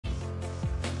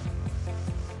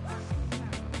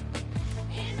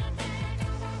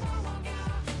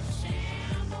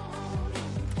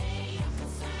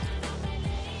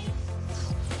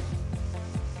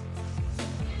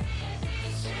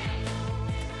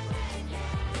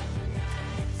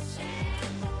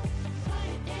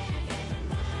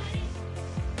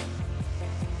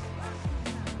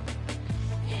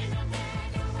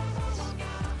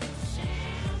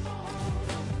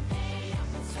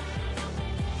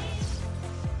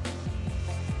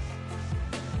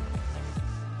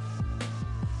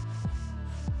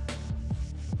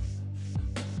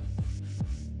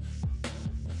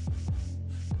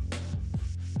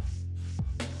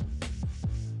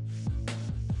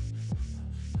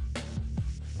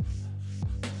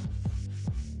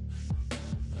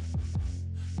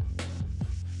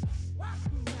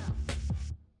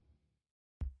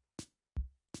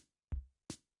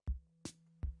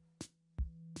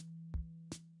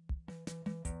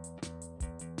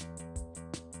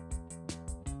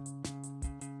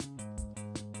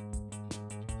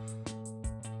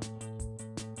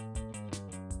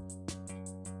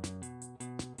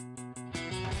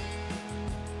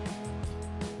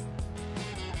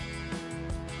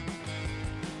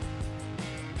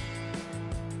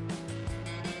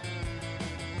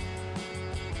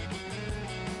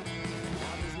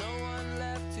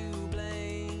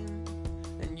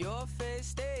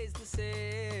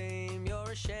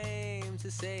you're ashamed to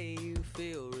say you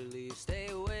feel relief. Stay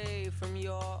away from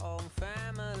your own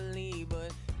family.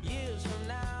 But years from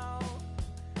now,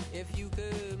 if you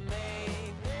could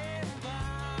make them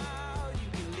proud, you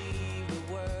can leave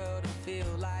the world and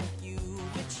feel like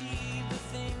you've achieved the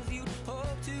things you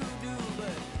hope to do.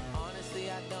 But honestly,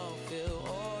 I don't feel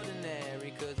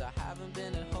ordinary, 'cause I haven't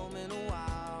been at home in a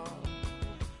while.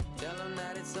 Tell them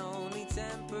that it's only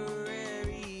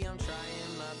temporary. I'm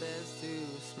trying my best to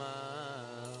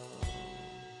smile,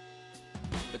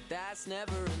 but that's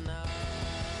never enough.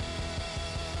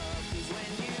 'Cause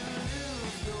when you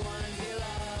lose the ones you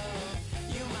love,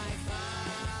 you might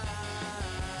find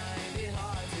it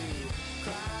hard to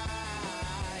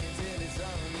cry until it's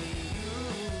only you,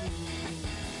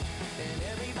 and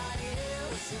everybody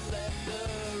else has left the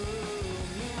room.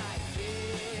 You might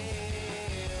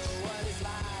feel what it's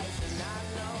like to not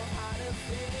know how to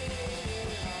feel.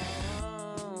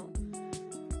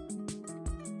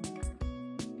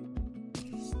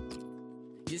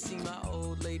 You see, my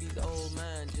old lady's old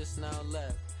man just now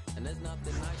left, and there's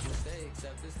nothing I can say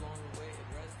except this long awaited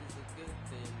rest is a good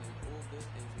thing, and all good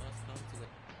things must come to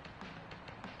it.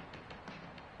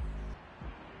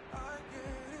 I get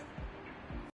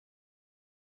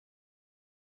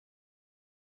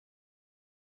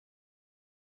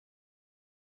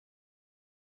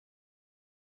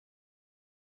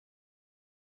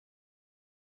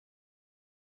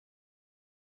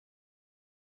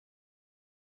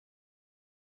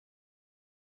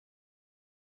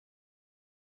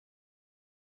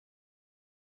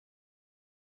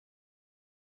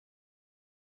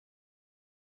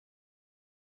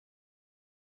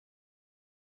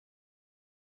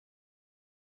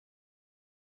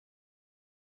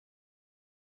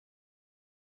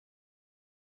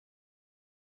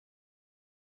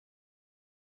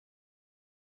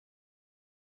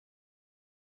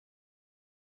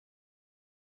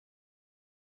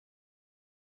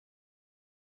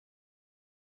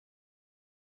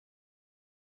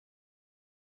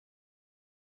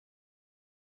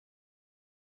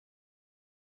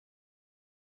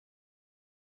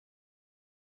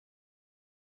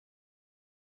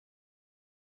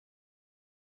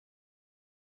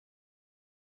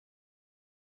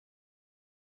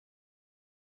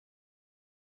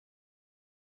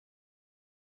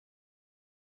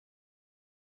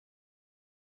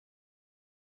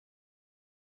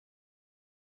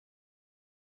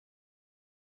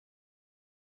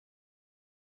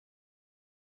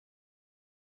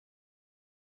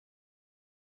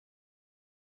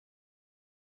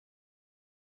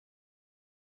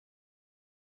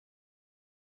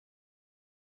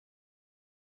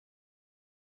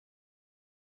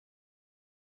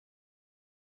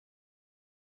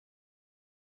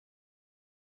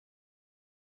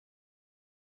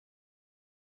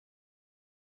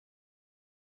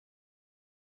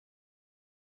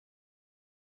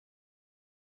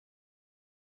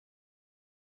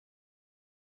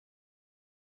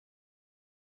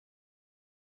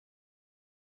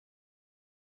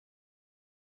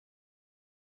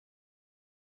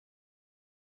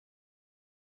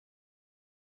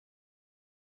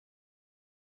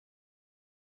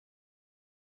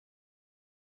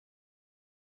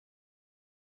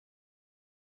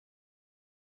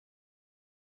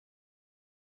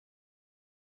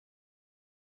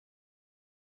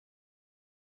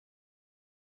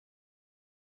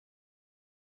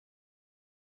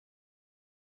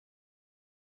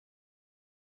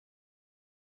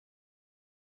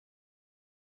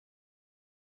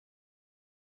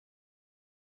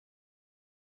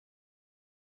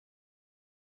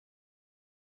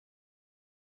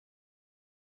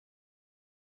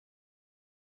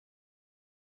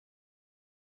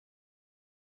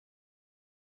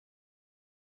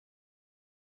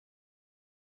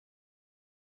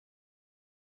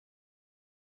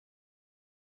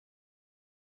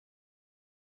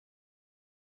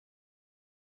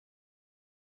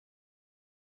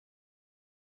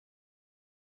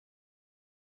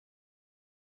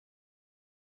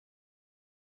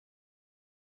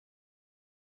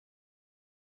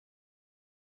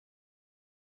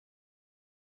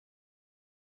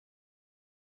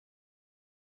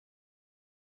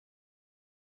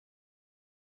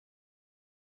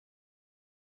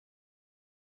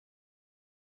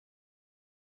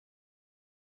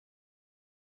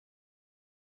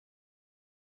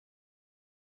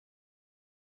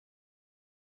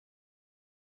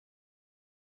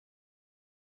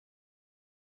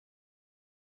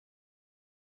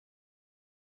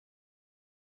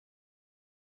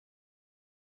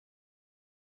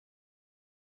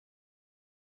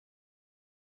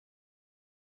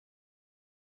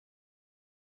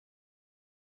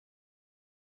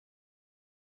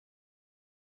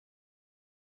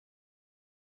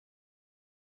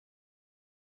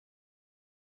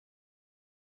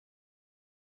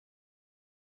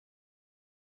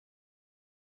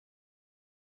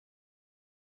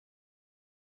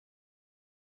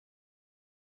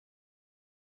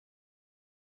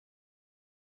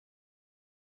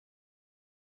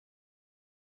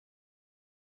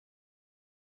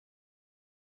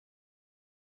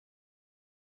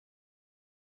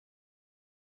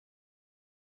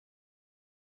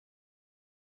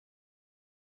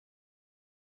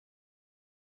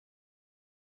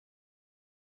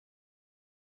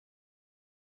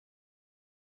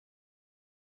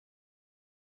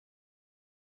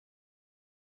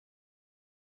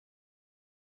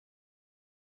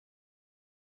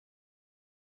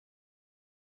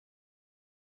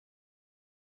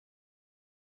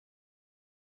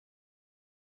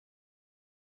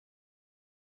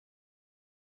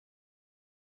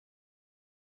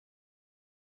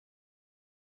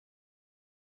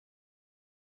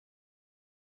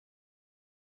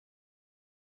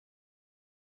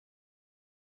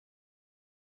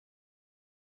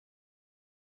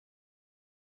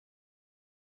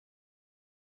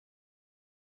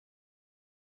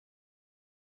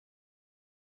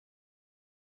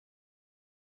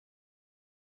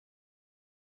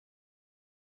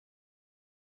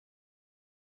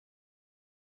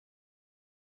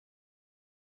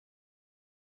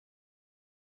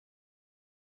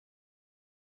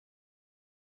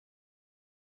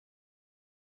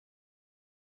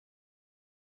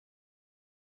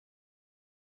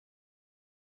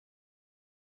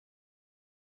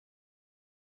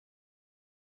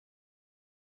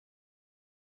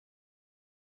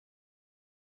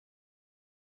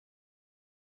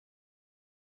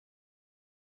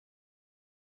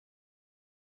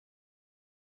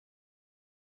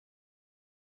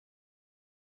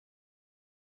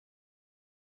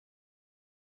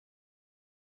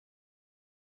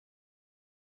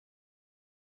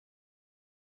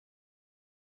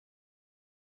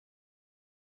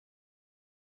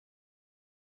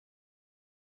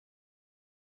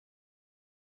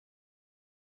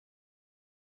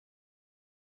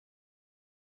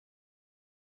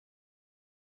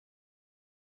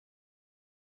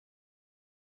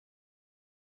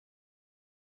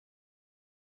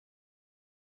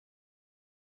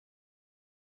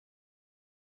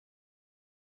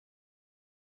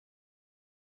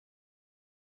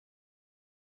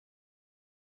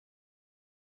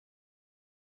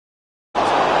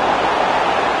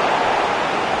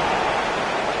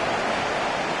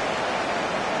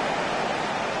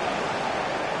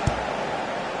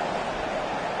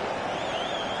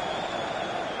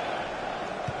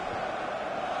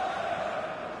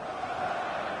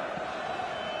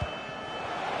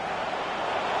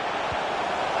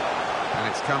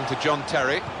It's come to John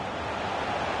Terry.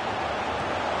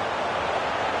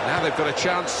 Now they've got a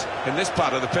chance in this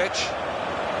part of the pitch.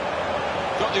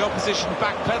 Got the opposition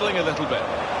backpedaling a little bit.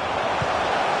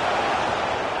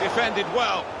 Defended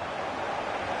well.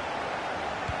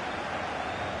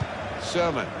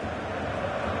 Sermon.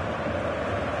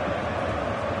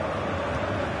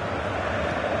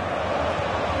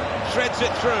 Threads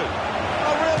it through.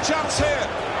 A real chance here.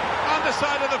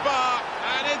 Underside of the bar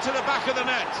and into the back of the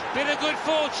net. Bit of good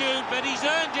fortune, but he's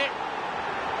earned it.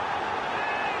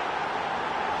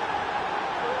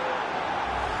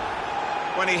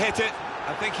 When he hit it,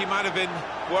 I think he might have been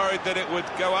worried that it would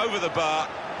go over the bar,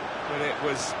 but it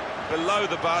was below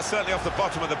the bar, certainly off the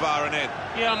bottom of the bar and in.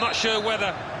 Yeah, I'm not sure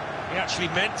whether he actually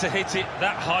meant to hit it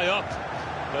that high up,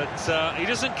 but he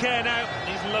doesn't care now.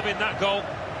 He's loving that goal.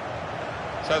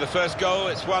 So the first goal,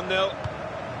 it's 1-0.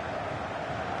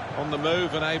 On the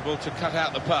move and able to cut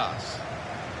out the pass.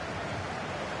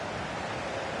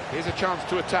 Here's a chance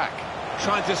to attack.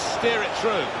 Trying to steer it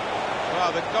through.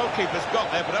 Well, the goalkeeper's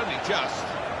got there, but only just.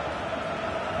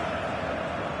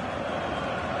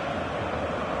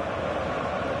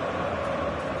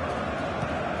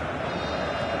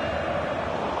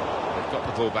 They've got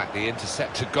the ball back. The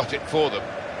interceptor got it for them.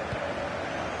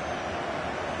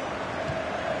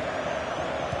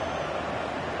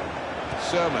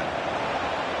 Sermon.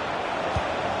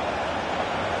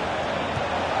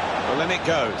 Well, in it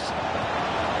goes.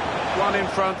 One in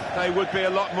front, they would be a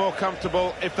lot more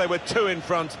comfortable if they were two in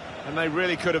front, and they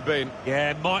really could have been.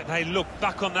 Yeah, might they look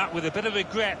back on that with a bit of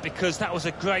regret, because that was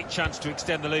a great chance to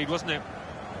extend the lead, wasn't it?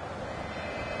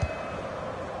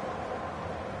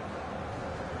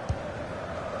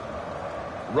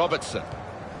 Robertson.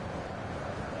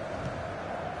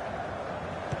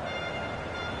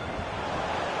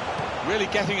 Really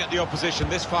getting at the opposition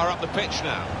this far up the pitch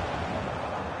now.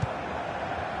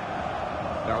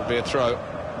 That would be a throw.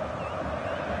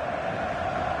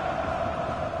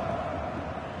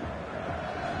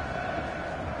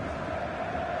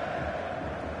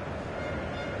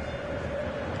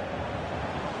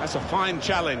 That's a fine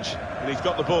challenge, and he's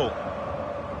got the ball.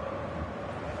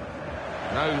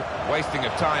 No wasting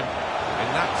of time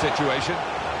in that situation.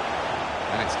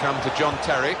 And it's come to John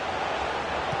Terry.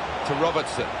 To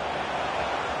Robertson.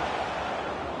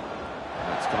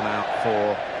 That's gone out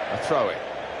for a throw-in.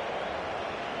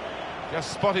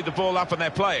 Just spotted the ball up and they're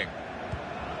playing.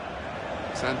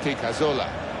 Santi Cazorla.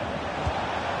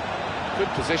 Good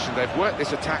position. They've worked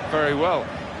this attack very well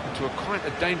into quite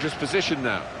a dangerous position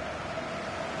now.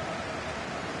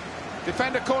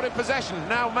 Defender caught in possession.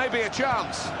 Now maybe a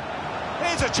chance.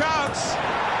 Here's a chance.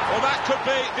 Well, that could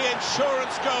be the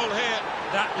insurance goal here.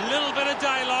 That little bit of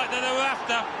daylight that they were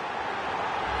after.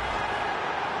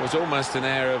 It was almost an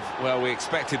air of, well, we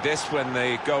expected this when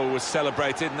the goal was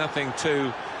celebrated. Nothing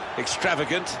too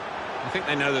extravagant. I think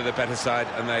they know they're the better side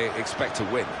and they expect to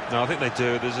win. No, I think they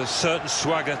do. There's a certain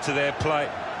swagger to their play,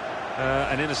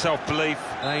 and inner self-belief.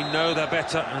 They know they're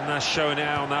better, and they're showing it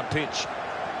out on that pitch.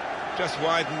 Just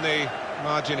widen the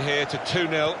margin here to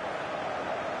 2-0.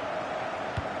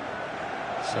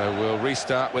 So we'll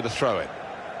restart with a throw-in.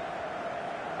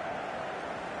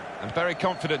 And very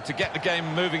confident to get the game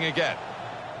moving again.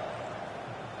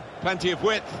 Plenty of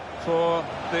width for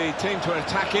the team to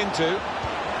attack into.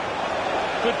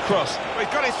 Good cross. Well,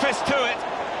 he's got his fist to it.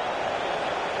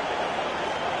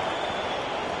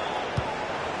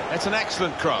 It's an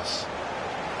excellent cross.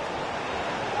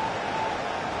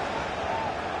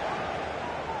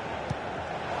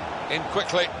 In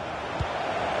quickly.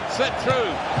 Slip through.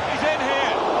 He's in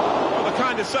here. Well, the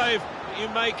kind of save you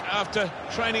make after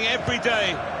training every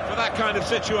day for that kind of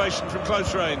situation from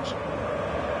close range.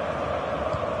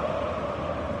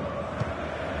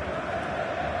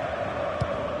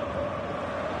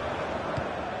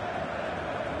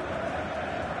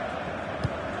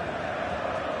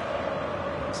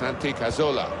 Santi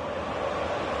Cazorla.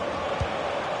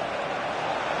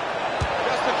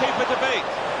 Just to keep it to beat.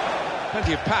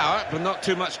 Plenty of power, but not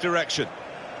too much direction.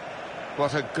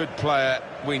 What a good player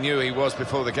we knew he was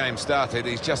before the game started.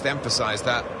 He's just emphasised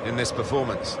that in this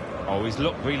performance. Oh, he's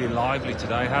looked really lively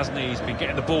today, hasn't he? He's been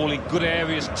getting the ball in good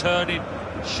areas, turning,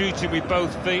 shooting with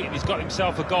both feet, and he's got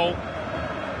himself a goal.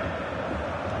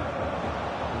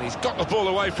 And he's got the ball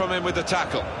away from him with the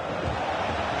tackle.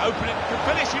 Opening to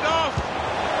finish it off.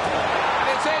 And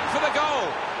it's in for the goal.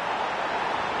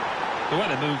 The way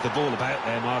they moved the ball about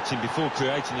there, Martin, before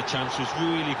creating the chance was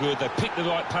really good. They picked the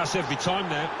right pass every time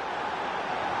now.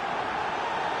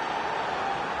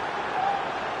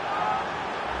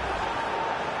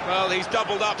 Well, he's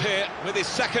doubled up here with his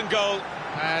second goal,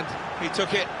 and he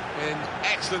took it in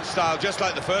excellent style, just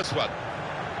like the first one.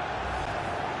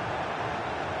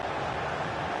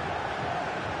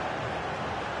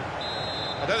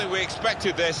 don't think we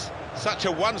expected this. Such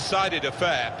a one-sided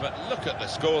affair, but look at the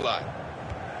scoreline.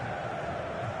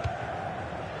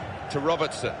 To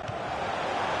Robertson.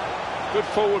 Good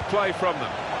forward play from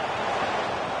them.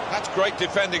 That's great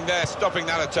defending there, stopping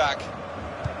that attack.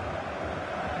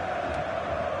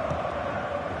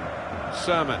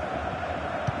 Sermon.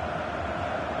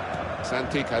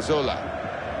 Santi Cazorla.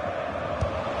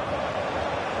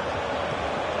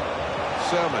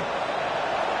 Sermon.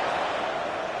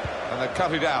 And they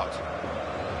cut it out.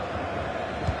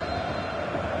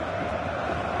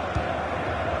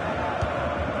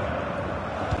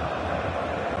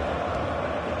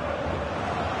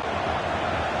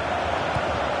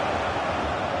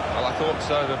 Well, I thought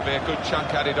so. There'd be a good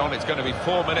chunk added on. It's going to be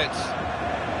 4 minutes.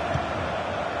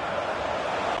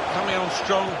 Coming on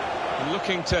strong and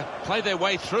looking to play their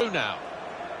way through now.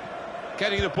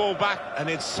 Getting the ball back, an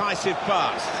incisive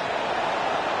pass.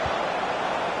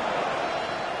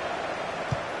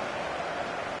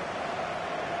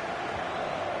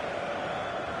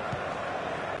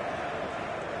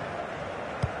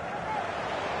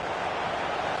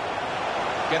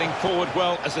 Getting forward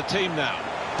well as a team now.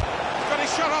 He's got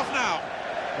his shot off now.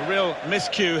 A real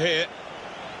miscue here.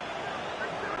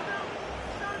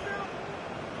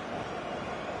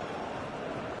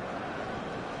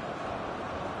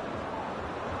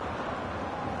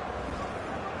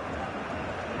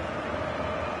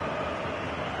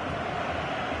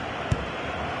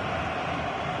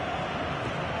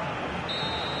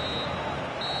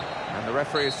 And the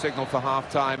referee has signalled for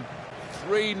half-time.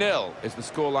 3-0 is the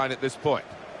scoreline at this point.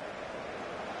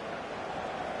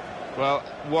 Well,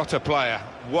 what a player.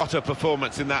 What a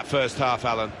performance in that first half,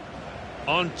 Alan.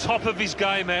 On top of his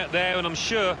game out there, and I'm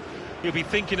sure he'll be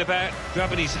thinking about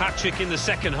grabbing his hat-trick in the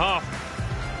second half.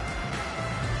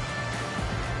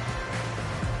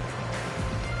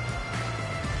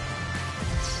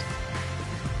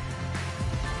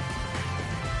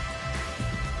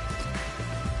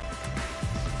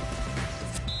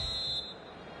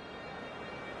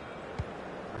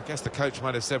 I guess the coach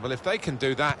might have said, well, if they can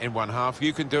do that in one half,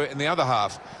 you can do it in the other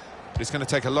half. But it's going to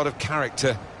take a lot of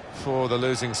character for the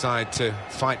losing side to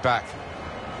fight back.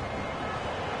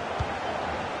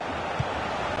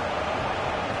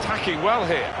 Attacking well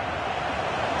here.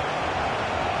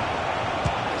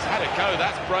 He's had a go,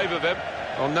 that's brave of him.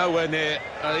 Well, nowhere near.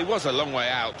 He was a long way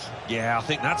out. Yeah, I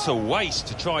think that's a waste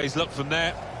to try his luck from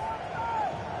there.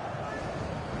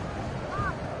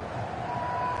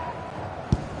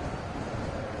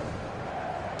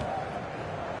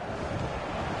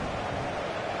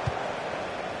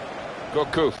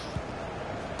 Gourcuff.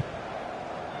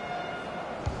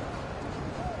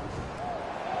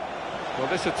 Well,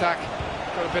 this attack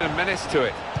got a bit of menace to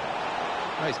it.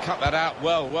 Oh, he's cut that out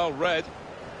well read.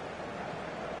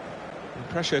 And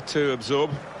pressure to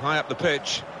absorb high up the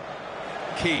pitch.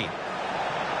 Keane.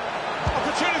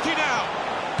 Opportunity now!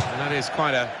 And that is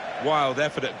quite a wild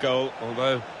effort at goal,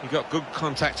 although he got good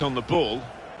contact on the ball.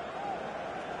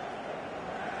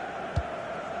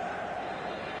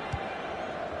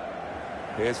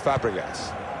 Here's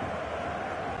Fabregas.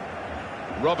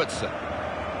 Robertson.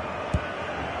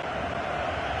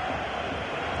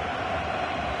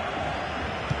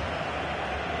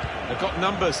 They've got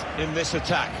numbers in this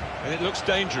attack, and it looks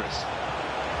dangerous.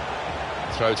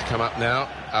 Throw to come up now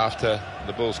after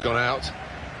the ball's gone out.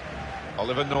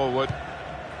 Oliver Norwood.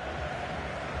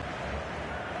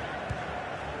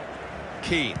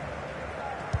 Keane.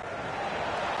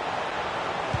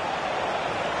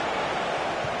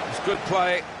 Good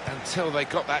play until they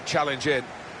got that challenge in.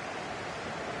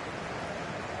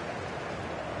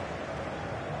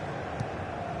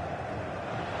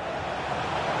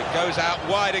 It goes out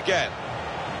wide again.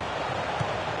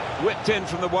 Whipped in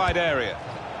from the wide area.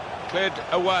 Cleared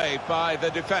away by the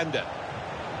defender.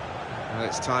 Well,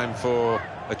 it's time for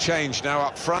a change now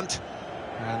up front.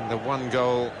 And the one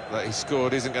goal that he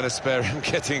scored isn't going to spare him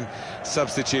getting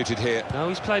substituted here. No,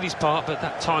 he's played his part, but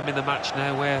that time in the match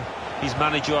now where his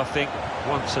manager, I think,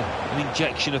 wants an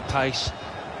injection of pace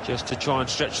just to try and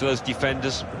stretch those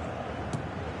defenders.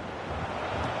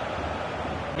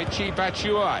 Michy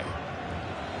Batshuayi.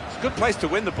 It's a good place to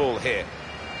win the ball here.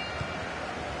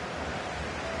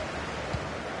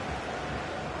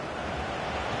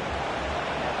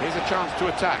 Here's a chance to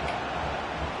attack.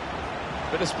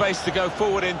 Bit of space to go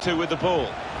forward into with the ball.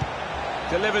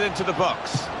 Delivered into the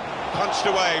box. Punched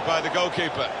away by the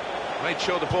goalkeeper. Made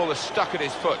sure the ball is stuck at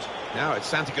his foot. Now it's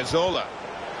Santi Cazorla.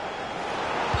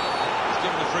 He's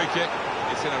given the free kick.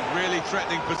 It's in a really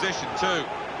threatening position too.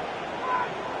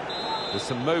 There's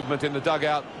some movement in the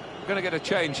dugout. We're going to get a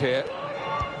change here.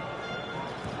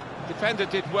 Defender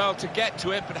did well to get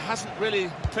to it, but hasn't really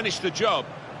finished the job.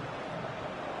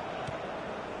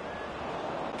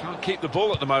 Can't keep the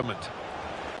ball at the moment.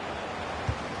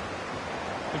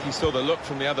 I think he saw the look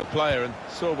from the other player and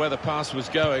saw where the pass was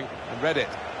going and read it.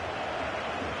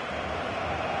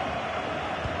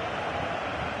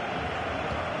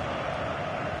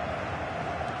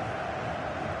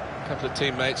 A couple of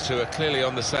teammates who are clearly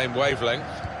on the same wavelength.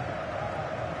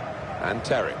 And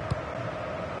Terry.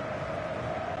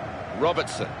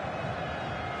 Robertson.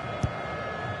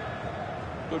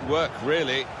 Good work,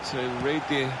 really, to read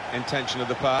the intention of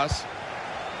the pass.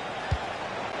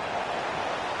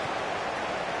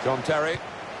 John Terry.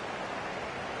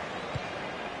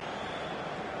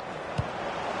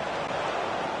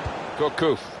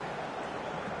 Gourcuff.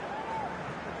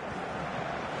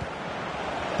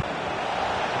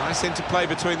 Nice interplay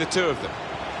between the two of them.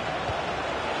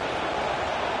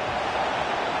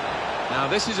 Now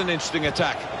this is an interesting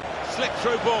attack. Slick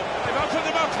through ball. They've opened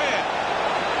them up here.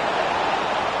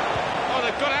 Oh,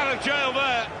 they've got out of jail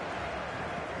there.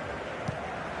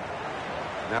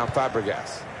 Now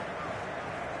Fabregas.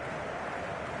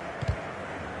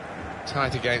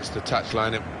 Tight against the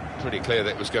touchline, and pretty clear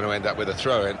that it was going to end up with a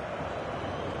throw-in.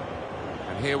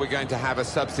 And here we're going to have a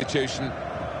substitution,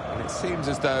 and it seems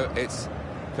as though it's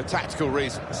for tactical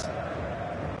reasons.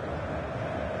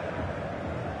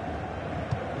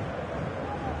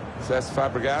 Says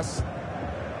Fabregas.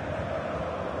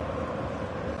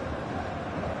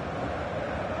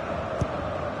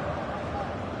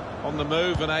 On the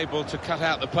move and able to cut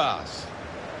out the pass.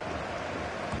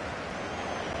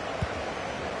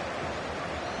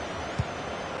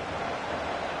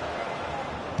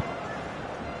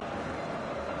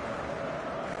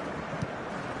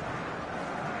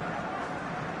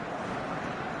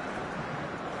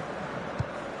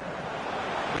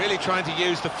 Really trying to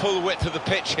use the full width of the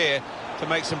pitch here to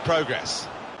make some progress.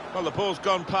 Well, the ball's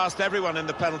gone past everyone in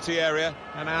the penalty area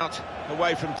and out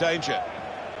away from danger.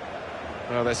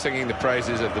 Well, they're singing the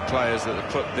praises of the players that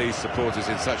have put these supporters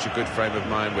in such a good frame of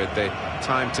mind with the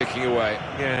time ticking away.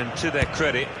 Yeah, and to their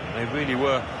credit, they really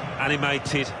were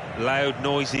animated, loud,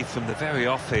 noisy from the very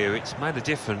off here. It's made a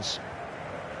difference.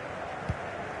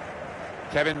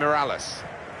 Kevin Morales.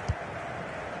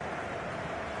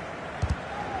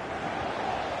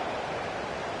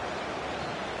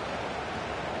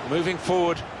 Moving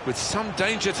forward with some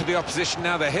danger to the opposition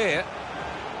now they're here.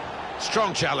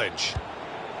 Strong challenge.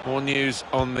 More news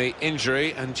on the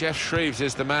injury, and Jeff Shreves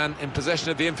is the man in possession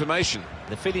of the information.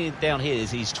 The feeling down here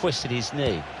is he's twisted his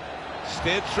knee.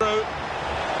 Steered through.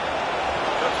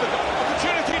 That's the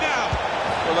opportunity now.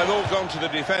 Well, they've all gone to the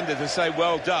defender to say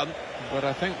well done, but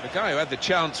I think the guy who had the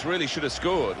chance really should have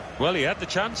scored. Well, he had the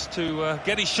chance to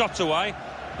get his shot away,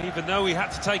 even though he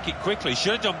had to take it quickly.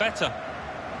 Should have done better.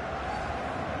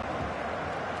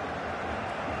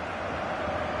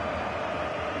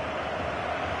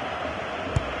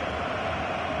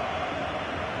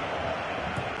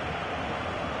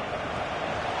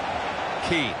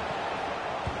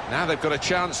 Now they've got a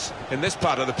chance in this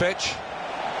part of the pitch.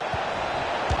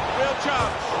 Real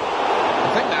chance.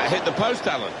 I think that hit the post,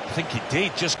 Alan. I think it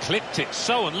did, just clipped it.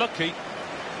 So unlucky.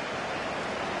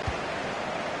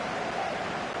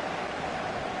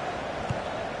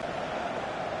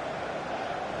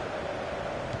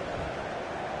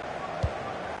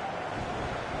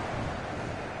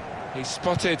 He's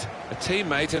spotted a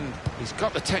teammate and he's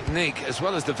got the technique as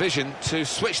well as the vision to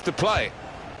switch the play.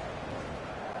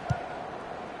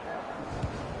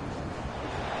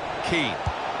 Keane.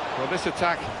 Well, this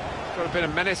attack has got a bit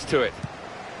of menace to it.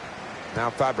 Now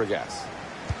Fabregas.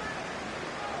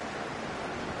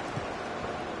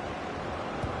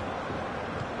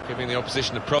 Giving the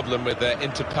opposition a problem with their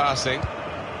interpassing.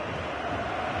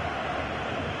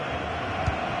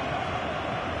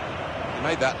 He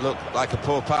made that look like a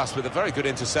poor pass with a very good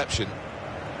interception.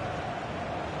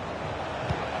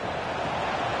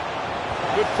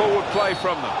 Good forward play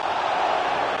from them.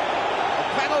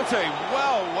 A penalty.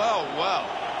 Well, well, well.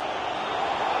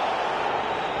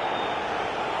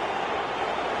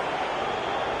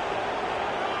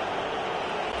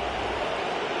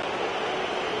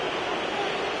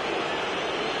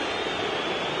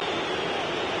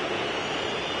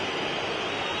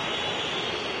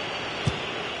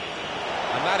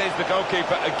 And that is the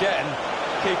goalkeeper again,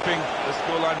 keeping the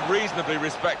scoreline reasonably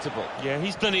respectable. Yeah,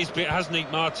 he's done his bit, hasn't he,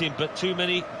 Martin? But too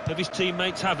many of his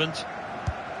teammates haven't.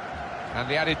 And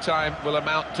the added time will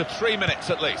amount to 3 minutes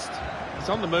at least. He's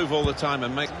on the move all the time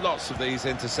and makes lots of these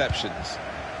interceptions.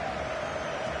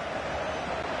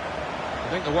 I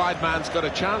think the wide man's got a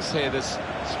chance here. There's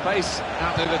space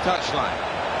out near the touchline.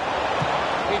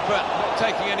 Keeper not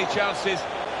taking any chances,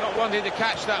 not wanting to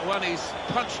catch that one. He's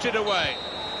punched it away.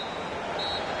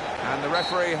 And the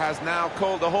referee has now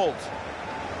called a halt.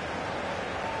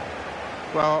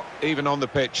 Well, even on the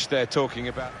pitch, they're talking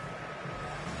about...